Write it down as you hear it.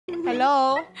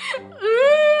Hello?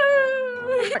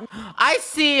 I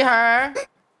see her.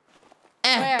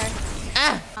 Where?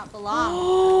 Not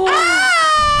belong.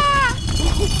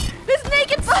 This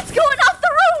naked butt's going off the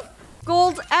roof!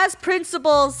 Gold, as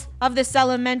principals of this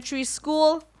elementary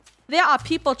school, there are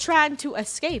people trying to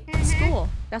escape school.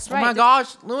 That's right. Oh my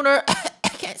gosh, Lunar. I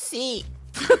can't see.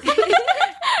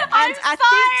 And I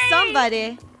think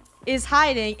somebody is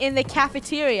hiding in the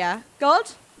cafeteria.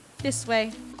 Gold, this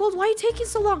way. Gold, why are you taking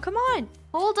so long? Come on.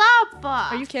 Hold up.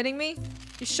 Are you kidding me?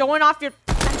 You're showing off your...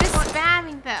 I'm just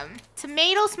spamming them.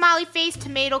 Tomato, smiley face,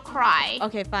 tomato, cry.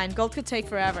 Okay, fine. Gold could take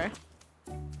forever.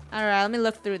 All right, let me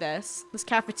look through this. This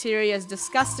cafeteria is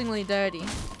disgustingly dirty.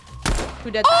 Who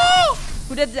did that?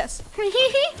 Who did this? Gold,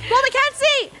 I can't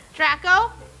see!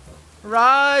 Draco?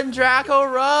 Run, Draco,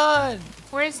 run.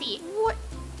 Where is he? What?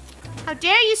 How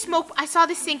dare you smoke? I saw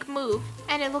the sink move,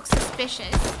 and it looks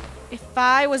suspicious. If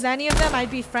I was any of them, I'd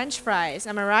be French fries.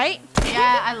 Am I right?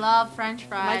 Yeah, I love French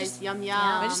fries. Yum, yum.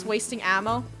 Am I just wasting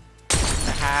ammo?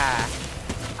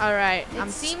 All right.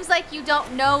 It seems like you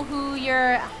don't know who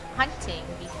you're hunting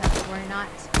because we're not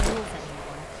rules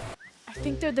anymore. I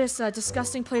think they're this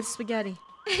disgusting plate of spaghetti.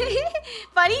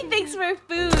 Bunny thinks we're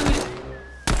food.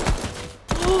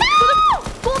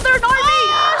 Gold, they're an RV!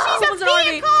 She's a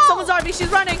vehicle! Someone's RV. She's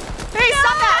running. Hey,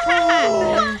 stop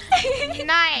that!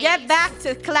 Nice. Get back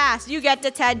to class. You get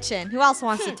detention. Who else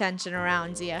wants detention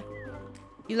around here?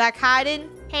 You like hiding?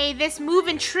 Hey, this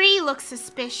moving tree looks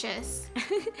suspicious.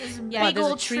 This big there's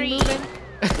old a tree moving.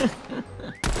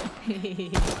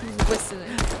 He's whistling.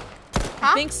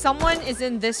 I think someone is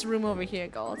in this room over here,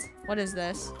 Gold. What is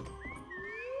this?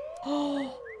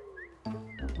 Oh,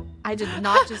 I did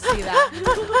not just see that.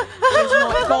 There's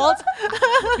no Gold.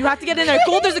 You have to get in there.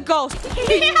 Gold, there's a ghost.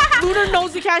 Lunar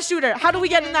knows we can't shoot her. How do we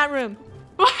get in that room?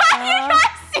 What? You're not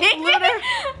seeing Lunar.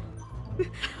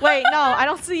 Wait, no, I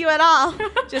don't see you at all.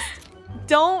 Just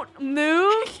don't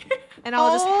move, and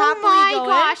I'll just happily go in. Oh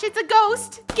my gosh, it's a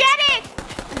ghost. Get it!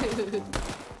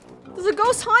 There's a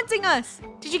ghost haunting us.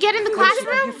 Did you get in the I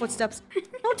classroom? hear footsteps.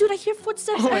 No, dude, I hear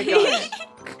footsteps. Oh my gosh.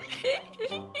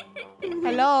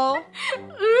 Hello?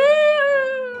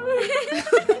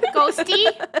 Ghosty?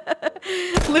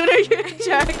 Lunar, you're a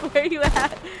jerk. Where are you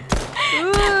at?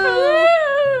 Ooh.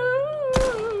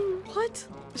 What?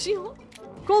 Is she...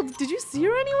 Gold, did you see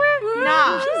her anywhere?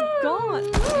 No. She's gone.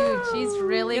 Dude, she's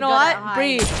really You know good what? at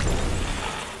hiding. Breathe.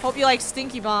 Hope you like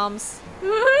stinky bombs.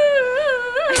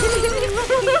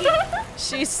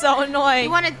 She's so annoying.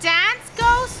 You want to dance,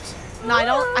 ghost? No, I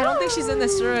don't think she's in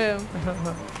this room.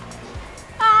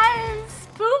 I'm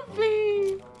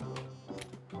spoopy.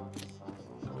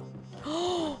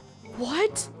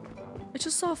 What? I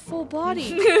just saw a full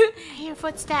body. I hear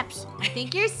footsteps. I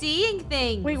think you're seeing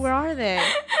things. Wait, where are they?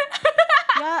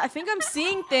 Yeah, I think I'm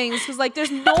seeing things because like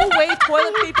there's no way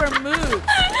toilet paper moves.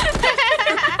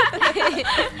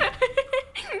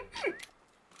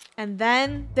 And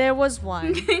then there was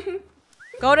one.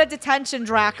 Go to detention,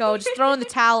 Draco. Just throw in the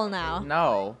towel now.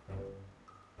 No.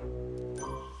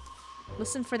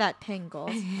 Listen for that ping,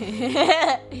 Gold.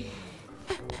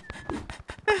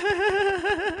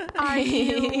 Are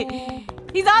you?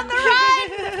 He's on the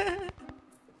run!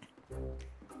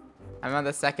 I'm on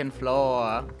the second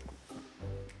floor.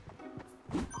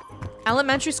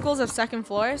 Elementary schools have second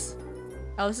floors?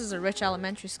 Oh, this is a rich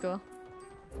elementary school.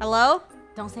 Hello?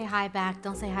 Don't say hi back.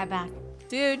 Don't say hi back.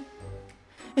 Dude.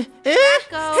 Go. Say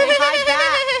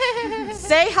hi back.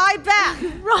 Say hi back.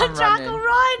 Run, I'm Draco, running.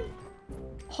 run!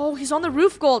 Oh, he's on the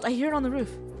roof, Gold. I hear it on the roof.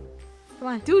 Come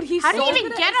on. Dude, he's How do so you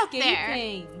even good get at up there?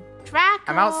 escaping. Draco.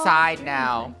 I'm outside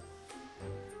now.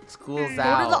 School's Go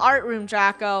out. to the art room,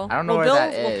 Draco. I don't know where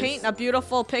that We'll is. paint a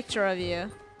beautiful picture of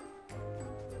you.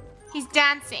 He's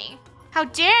dancing. How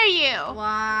dare you?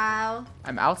 Wow.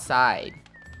 I'm outside.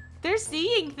 They're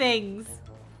seeing things.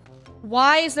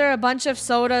 Why is there a bunch of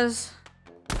sodas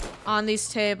on these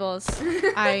tables?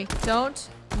 I don't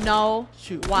know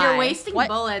Shoot. why. You're wasting What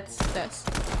bullets. is this?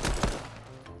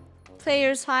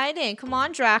 Players hiding. Come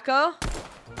on, Draco.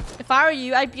 If I were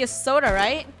you, I'd be a soda,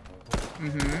 right?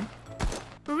 Mm-hmm.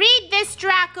 Read this,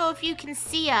 Draco, if you can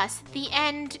see us. The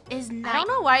end is night. I don't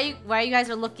know why you guys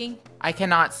are looking. I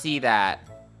cannot see that.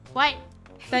 What?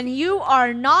 Then you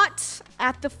are not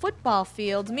at the football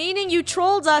field, meaning you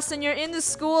trolled us and you're in the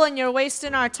school and you're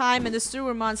wasting our time and the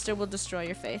sewer monster will destroy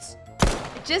your face.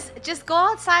 Just go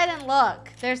outside and look.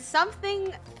 There's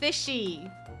something fishy.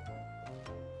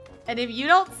 And if you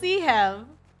don't see him,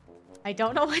 I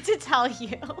don't know what to tell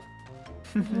you.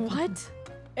 What?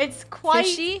 It's quite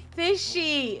Fishy?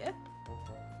 fishy.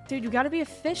 Dude, you gotta be a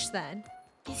fish then.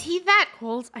 Is he that?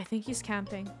 Gold, I think he's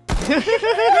camping.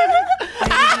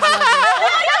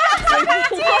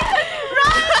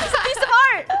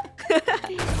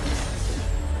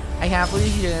 can't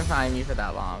believe you didn't find me for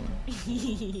that long.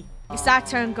 It's our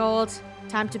turn, Gold.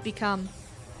 Time to become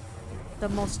the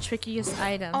most trickiest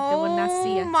item. They will not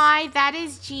see Oh us. my, that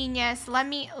is genius. Let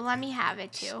me have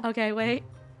it too. Okay, wait.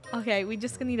 Okay, we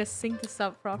just need to sync this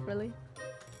up properly.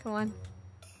 Come on.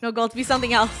 No, Gold, be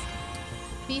something else.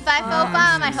 P5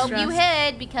 I'm I hope you stressed.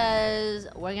 hid because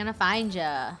we're gonna find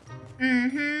ya.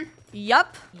 Mm-hmm.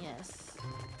 Yup. Yes.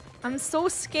 I'm so We're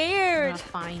scared. gonna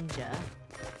find ya.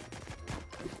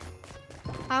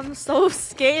 I'm so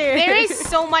scared. There is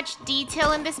so much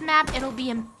detail in this map, it'll be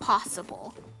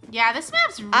impossible. Yeah, this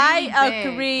map's really I big.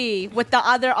 agree with the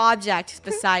other object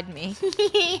beside me.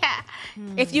 Yeah.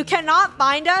 If you cannot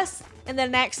find us in the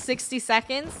next 60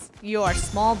 seconds, you are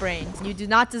small brained. You do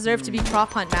not deserve to be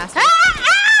prop hunt master.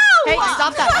 Hey,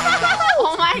 stop that.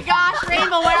 Oh my gosh,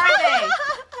 Rainbow, where are they?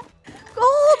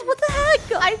 Gold, what the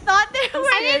heck? I thought there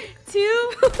were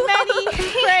too many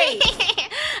crates.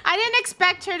 I didn't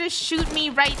expect her to shoot me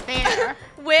right there.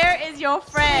 Where is your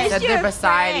friend? Said your they're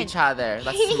beside friend? each other.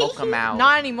 Let's smoke them out.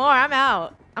 Not anymore. I'm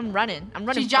out. I'm running. I'm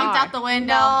running. She jumped far. out the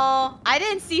window. No, I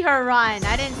didn't see her run.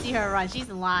 I didn't see her run. She's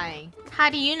lying. How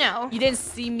do you know? You didn't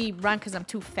see me run because I'm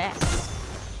too fast.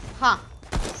 Huh.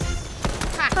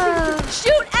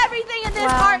 Shoot everything in this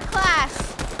Wow. art class.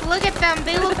 Look at them.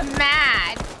 They look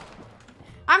mad.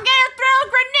 I'm gonna throw a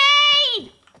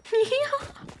grenade!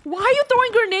 Why are you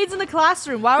throwing grenades in the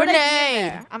classroom? Why would I be in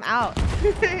Grenade! there? I'm out.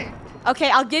 Okay,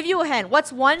 I'll give you a hint.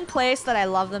 What's one place that I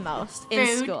love the most in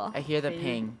Food. school? I hear the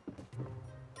ping.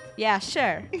 Yeah,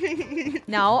 sure.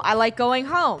 No, I like going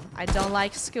home. I don't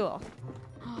like school.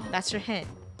 That's your hint.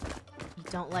 You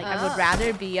don't like. I would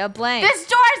rather be a blank. This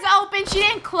door's open, she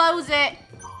didn't close it.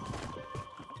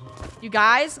 You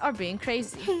guys are being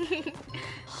crazy.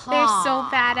 They're so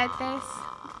bad at this.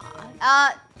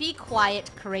 Be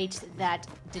quiet, crate that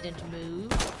didn't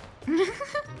move.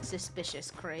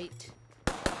 Suspicious crate.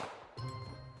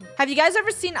 Have you guys ever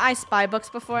seen I Spy books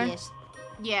before? Yes.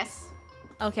 Yes.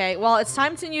 Okay, well, it's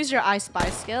time to use your I Spy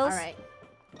skills. All right.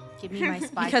 Give me my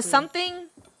spy Because clue. something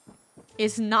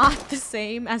is not the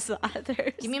same as the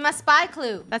others. Give me my spy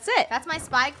clue. That's it. That's my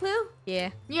spy clue? Yeah.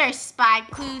 Your spy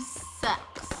clue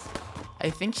sucks.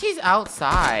 I think she's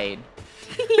outside.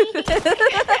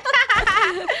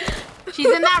 She's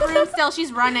in that room still,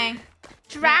 she's running.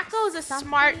 Draco's a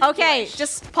smart. Okay, glitch.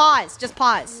 just pause. Just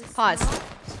pause. Pause.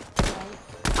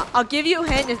 I'll give you a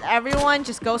hint. Is everyone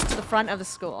just goes to the front of the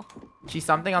school. She's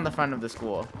something on the front of the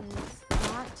school. It's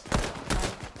not like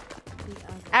the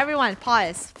other. Everyone,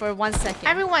 pause for 1 second.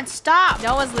 Everyone, stop.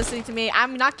 No one's listening to me.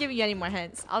 I'm not giving you any more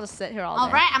hints. I'll just sit here all day.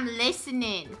 Alright, I'm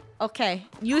listening. Okay.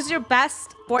 Use your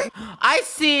best for. I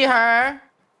see her.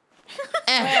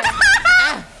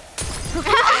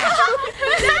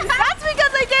 That's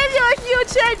because I gave you a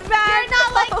huge hint back. You're not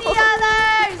like the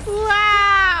others.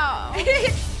 Wow.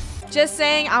 Just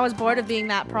saying, I was bored of being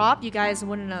that prop. You guys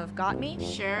wouldn't have got me.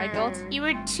 Sure. Right, Gold? You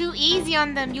were too easy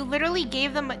on them. You literally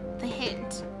gave them the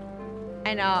hint.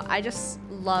 I know. I just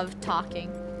love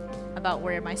talking about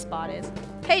where my spot is.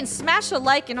 Hey, and smash a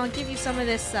like and I'll give you some of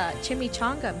this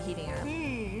chimichanga I'm heating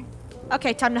up.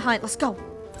 Okay, time to hunt. Let's go.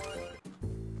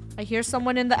 I hear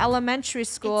someone in the elementary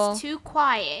school. It's too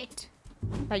quiet.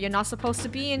 That you're not supposed to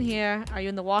be in here. Are you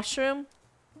in the washroom?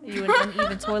 Are you in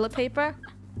uneven toilet paper?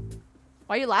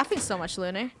 Why are you laughing so much,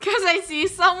 Lunar? Because I see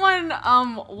someone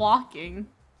walking.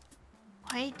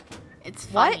 What? It's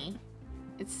What? funny.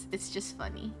 It's just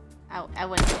funny. I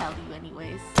wouldn't tell you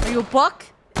anyways. Are you a book?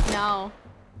 No.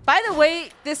 By the way,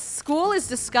 this school is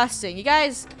disgusting. You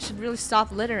guys should really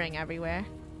stop littering everywhere.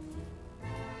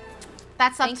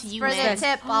 That's up Thanks to you, for the man.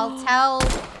 tip. I'll tell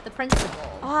the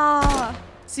principal. Ah.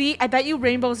 See, I bet you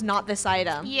Rainbow's not this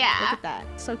item. Yeah. Look at that.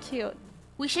 So cute.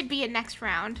 We should be in next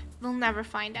round. They'll never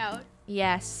find out.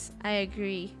 Yes, I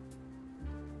agree.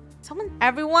 Someone.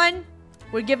 Everyone,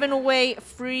 we're giving away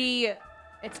free.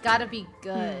 It's gotta be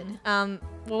good. Well,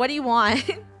 what do you want?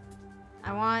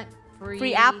 I want free.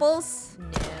 Free apples?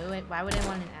 No. Why would I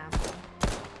want an apple?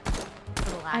 For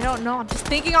the last I don't know. I'm just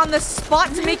thinking on the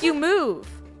spot to make you move.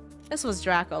 This was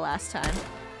Draco last time.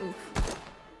 Oof.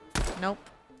 Nope.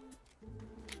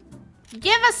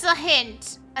 Give us a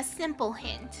hint. A simple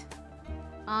hint.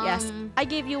 Yes. I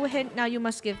gave you a hint. Now you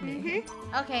must give me.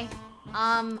 Okay.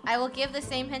 I will give the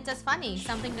same hint as funny.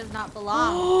 Something does not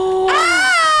belong.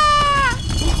 Ah!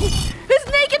 His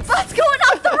naked butt's going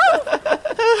off the roof.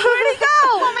 Where'd he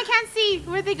go? Mom, I can't see.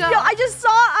 Where'd they go? Yo, I just saw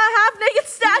a half-naked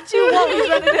statue. Whoa, he's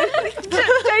running in.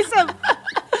 Chase him.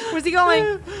 Where's he going?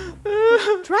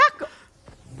 Draco.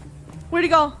 Where'd he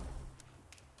go?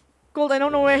 Gold, I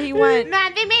don't know where he went.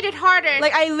 Man, they made it harder.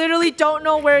 Like, I literally don't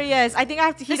know where he is. I think I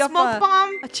have to heat the up smoke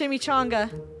bomb. a chimichanga.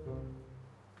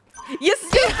 You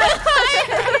stupid!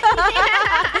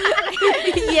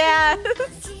 Yes!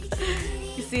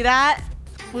 You see that?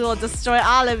 We will destroy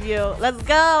all of you. Let's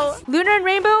go! Lunar and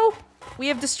Rainbow, we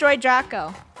have destroyed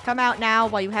Draco. Come out now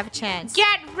while you have a chance.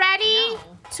 Get ready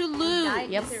to lose.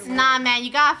 Yep. Nah, man,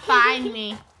 you gotta find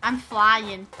me. I'm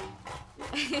flying.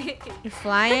 You're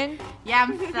flying? Yeah,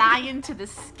 I'm flying to the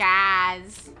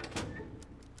skies.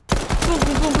 Boom,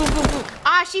 boom, boom, boom, boom, boom.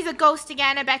 Ah, she's a ghost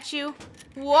again, I bet you.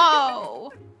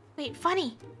 Whoa. Wait,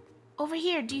 funny. Over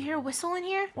here, do you hear a whistle in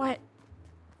here? What?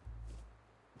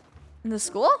 In the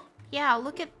school? Yeah,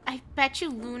 look at, I bet you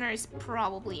Lunar is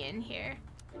probably in here.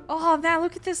 Oh man,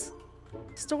 look at this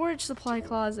storage supply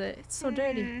closet. It's so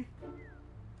dirty. Hmm.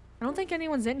 I don't think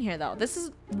anyone's in here though.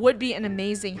 This would be an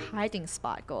amazing hiding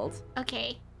spot, Gold.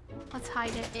 Okay, let's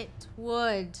hide it. It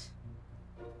would.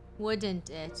 Wouldn't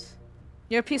it?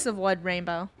 You're a piece of wood,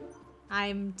 Rainbow.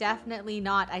 I'm definitely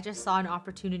not. I just saw an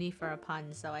opportunity for a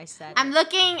pun, so I said I'm it.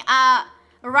 looking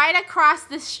right across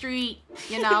the street,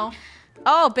 you know.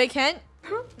 Oh, big hint.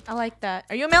 I like that.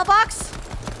 Are you a mailbox?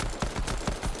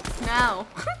 No.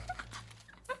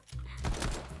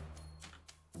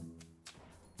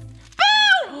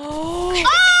 Oh,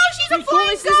 She's a we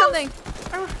flying totally see ghost! something.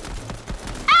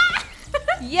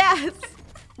 Yes.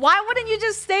 Why wouldn't you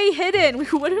just stay hidden? We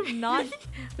would have not.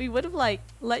 We would have like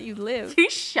let you live. You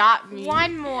shot me.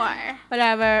 One more.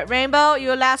 Whatever. Rainbow,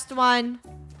 you're last one.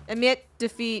 Admit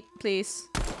defeat, please.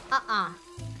 I'm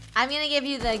gonna give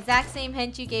you the exact same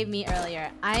hint you gave me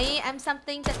earlier. I am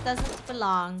something that doesn't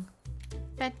belong.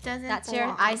 That doesn't That's your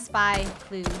belong. I Spy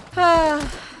clue.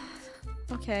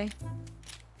 Okay.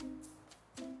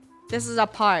 This is a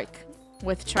park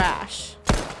with trash.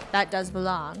 That does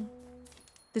belong.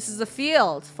 This is a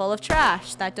field full of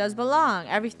trash. That does belong.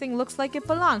 Everything looks like it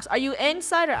belongs. Are you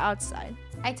inside or outside?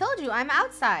 I told you, I'm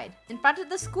outside, in front of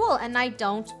the school, and I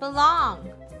don't belong.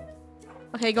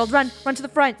 Okay, Gold, run. Run to the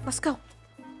front. Let's go.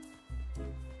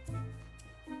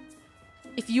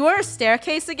 If you are a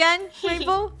staircase again,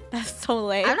 Rainbow, that's so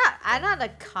lame. I'm not a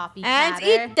copycat. And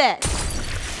eat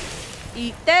this.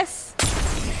 Eat this.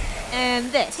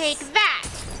 And this. Take that.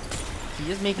 She's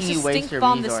just making Let's you just waste stink your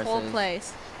bomb resources. this whole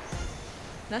place.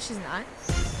 No, she's not.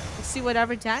 We'll see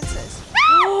whatever dances.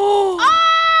 Oh!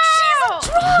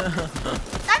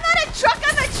 I'm not a truck,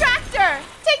 I'm a tractor!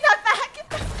 Take that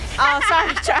back! Oh,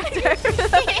 sorry,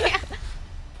 tractor.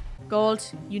 Gold,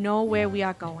 you know where we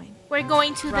are going. We're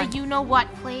going to Run. the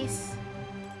you-know-what place.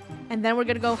 And then we're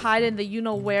gonna go hide in the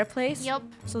you-know-where place. Yup.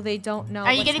 So they don't know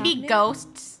Are you what's gonna be happening.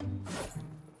 ghosts?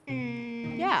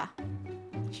 Yeah.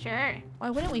 Sure. Why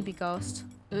wouldn't we be ghost?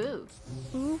 Ooh.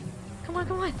 Ooh. Come on,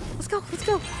 come on. Let's go, let's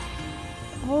go.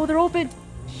 Oh, they're open.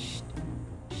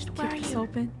 Where are Keep this you?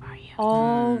 open. Where are you?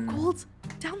 Oh, Gold.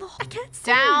 Down the hall. I can't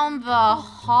see. Down the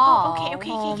hall. okay, okay.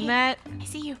 Oh, Matt. I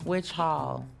see you. Which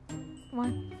hall? Come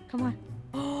on, come on.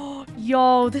 Oh,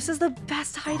 yo, this is the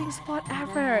best hiding spot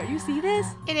ever. You see this?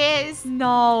 It is.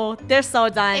 No, they're so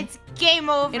done. It's game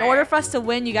over. In order for us to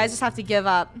win, you guys just have to give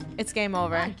up. It's game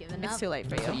over. not giving It's up. too late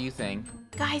for That's what you. you think.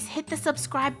 Guys, hit the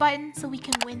subscribe button so we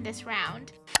can win this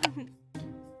round.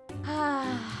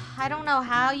 I don't know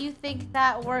how you think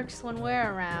that works when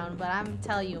we're around, but I'm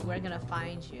telling you, we're gonna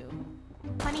find you.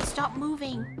 Honey, stop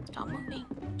moving. Stop moving.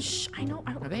 Shh, I know.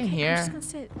 Are they I'm here? just gonna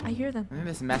sit. I hear them. I'm in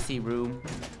this messy room.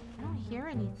 I don't hear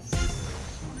anything.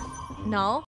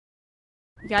 No.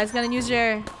 You guys gotta use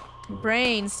your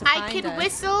brains to find I could us.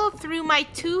 whistle through my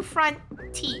 2 front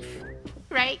teeth,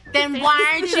 right? Then There's-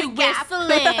 why aren't there's you a gap. There's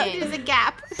whistling? a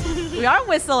gap. We are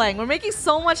whistling. We're making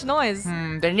so much noise.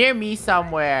 They're near me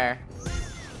somewhere.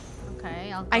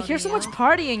 Okay, I'll go I hear to so you. much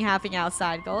partying happening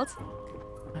outside, Gold.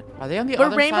 Are they on the We're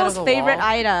other Rainbow's side of the favorite wall?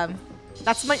 item.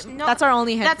 That's my. No, that's our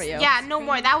only hint That's for you. yeah, no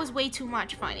more. That was way too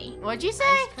much, funny. What'd you say?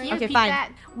 Can you Okay, repeat fine.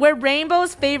 that? We're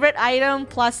Rainbow's favorite item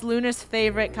plus Lunar's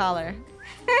favorite color.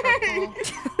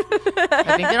 I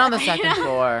think they're on the second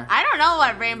floor. I don't know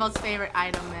what Rainbow's favorite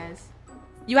item is.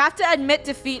 You have to admit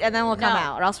defeat and then we'll come No.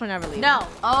 out, or else we're never leaving. No.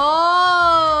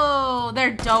 Oh,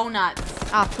 they're donuts.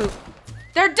 Ah, poop.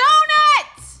 They're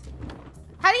donuts!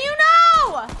 How do you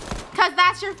know? Because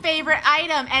that's your favorite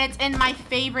item and it's in my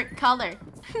favorite color.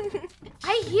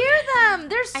 I hear them.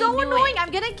 They're so knew annoying. it.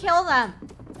 I'm gonna kill them.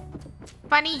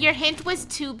 Funny, your hint was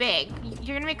too big.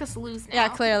 You're gonna make us lose now. Yeah,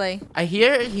 clearly. I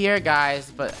hear it here, guys,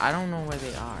 but I don't know where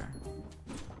they are.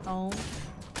 Oh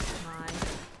my.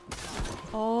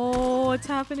 Oh, it's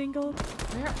happening, Gold.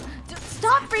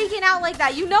 Stop freaking out like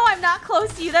that. You know I'm not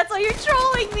close to you. That's why you're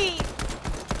trolling me.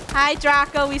 Hi,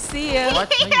 Draco. We see you. What?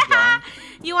 No, you don't.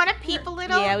 You want to peep a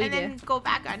little Yeah, we and then go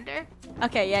back under?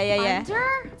 Okay, yeah.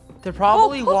 Under? They're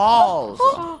probably walls.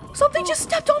 Oh, something just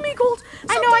stepped on me, Gold.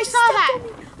 I know, I Something just saw stepped that.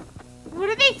 on me. What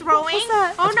are they throwing? What's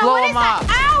that? Oh Let's no, blow what is 'em that? up.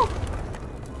 Ow!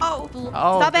 Oh,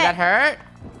 Oh, Stop did it. that hurt?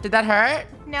 Did that hurt?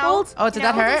 no. Gold. Oh, did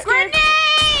that hurt? Grenade!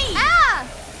 Ah!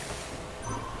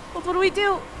 What do we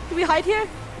do? Do we hide here?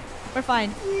 We're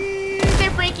fine.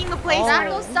 They're breaking the place.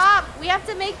 Draco, stop! We have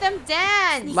to make them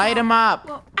dance. Light him up.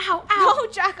 Whoa. Ow, ow.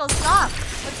 No, Draco, stop!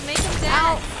 Let's make them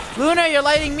dance. Luna, you're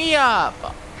lighting me up.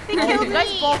 They killed You guys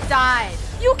me. both died.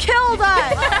 You killed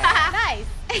us! Nice.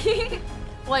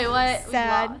 Wait, what? We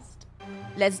Sad. lost.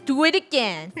 Let's do it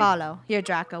again. Follow. Here,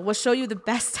 Draco. We'll show you the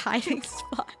best hiding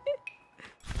spot.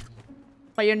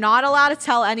 But you're not allowed to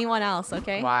tell anyone else,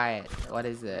 okay? Why? What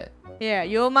is it? Here,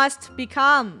 you must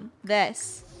become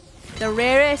this. The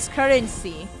rarest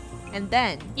currency. And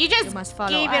then You just must follow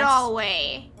gave us. it all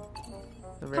away.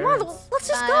 The Come on, rarest. let's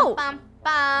just go. Bum,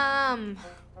 bum.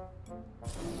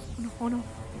 Oh no.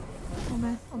 Oh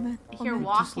man, oh man. Oh, You're man. Too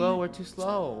walking. slow. We're too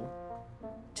slow.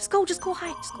 Just go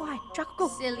hide. Just go hide. Draco, go.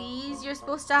 Sillies, you're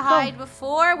supposed to hide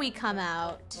before we come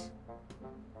out.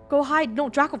 Go hide. No,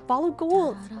 Draco, follow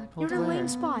Gold. You're in a Where? lane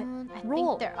spot. I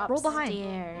Roll. think they're upstairs. Roll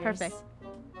behind. Perfect.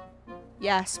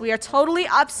 Yes, we are totally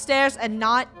upstairs and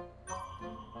not...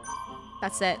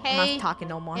 That's it. I'm Hey, not talking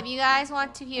no more. If you guys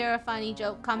want to hear a funny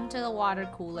joke, come to the water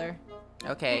cooler.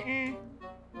 Okay.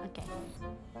 Mm-mm. Okay.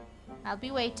 I'll be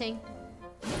waiting.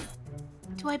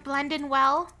 Do I blend in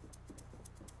well?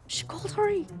 Shh, Gold,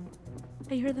 hurry.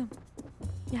 I hear them.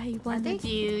 Yeah, you blended. Do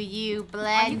you Are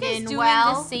blend you guys in doing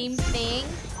well? the same thing?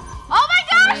 Oh my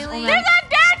gosh! Really? There's a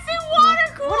dancing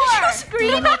water cooler! What are you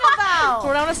screaming about?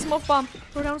 Throw down a smoke bomb.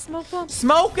 Throw down a smoke bomb.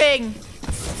 Smoking.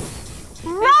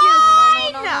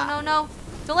 Run! No.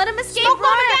 Don't let him escape. Smoke bomb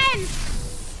Run.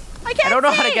 again! I don't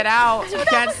know how to get out. I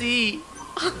can't see.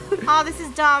 Oh, this is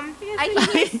dumb. I can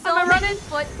see so many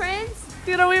footprints.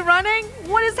 Dude, are we running?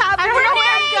 What is I happening? don't know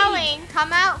where I'm going.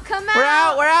 Come out. Come out. We're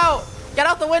out. We're out. Get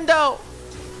out the window.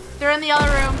 They're in the other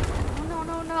room.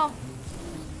 No.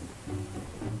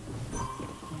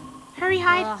 Hurry,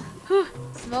 hide. Ugh.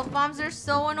 Smoke bombs are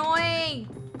so annoying.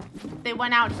 They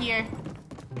went out here.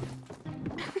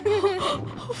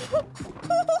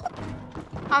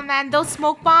 Oh man, those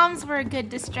smoke bombs were a good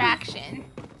distraction.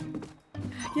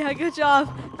 Yeah, good job.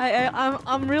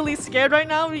 I'm really scared right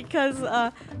now because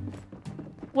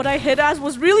what I hit as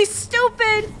was really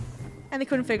stupid, and they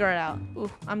couldn't figure it out.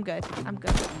 Ooh, I'm good.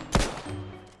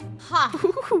 Huh.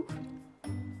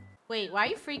 Wait, why are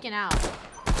you freaking out?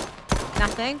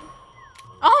 Nothing.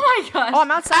 Oh my gosh. Oh,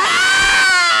 I'm outside.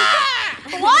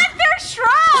 What? They're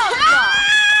shrubs!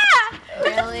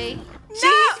 Really?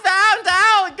 She found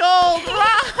out. Gold.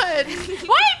 Run. Wait,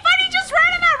 Bunny just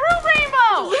ran in that room,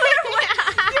 Rainbow!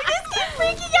 You just keep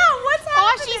freaking out. What's happening?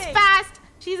 Oh, she's fast.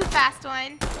 She's a fast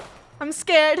one. I'm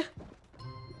scared.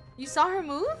 You saw her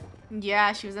move?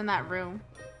 Yeah, she was in that room.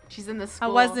 She's in the school.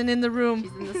 I wasn't in the room.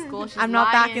 She's in the school. She's I'm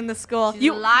not back lying. in the school. She's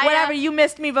You, a liar. whatever, you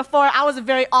missed me before. I was a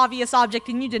very obvious object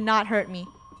and you did not hurt me.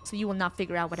 So you will not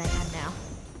figure out what I am now.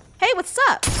 Hey, what's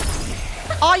up?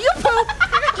 Oh, you poop!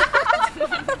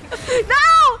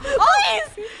 No!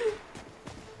 Please!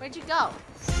 Where'd you go?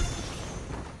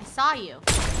 I saw you.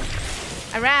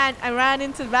 I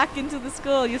ran back into the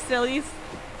school, you sillies.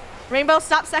 Rainbow,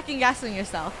 stop second guessing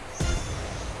yourself.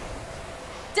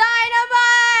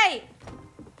 Dynamite!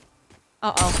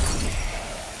 Uh-oh.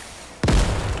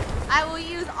 I will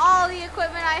use all the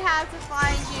equipment I have to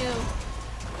find you.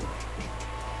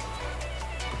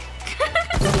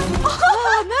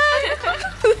 Oh, man!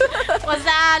 Was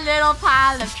that a little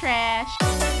pile of trash?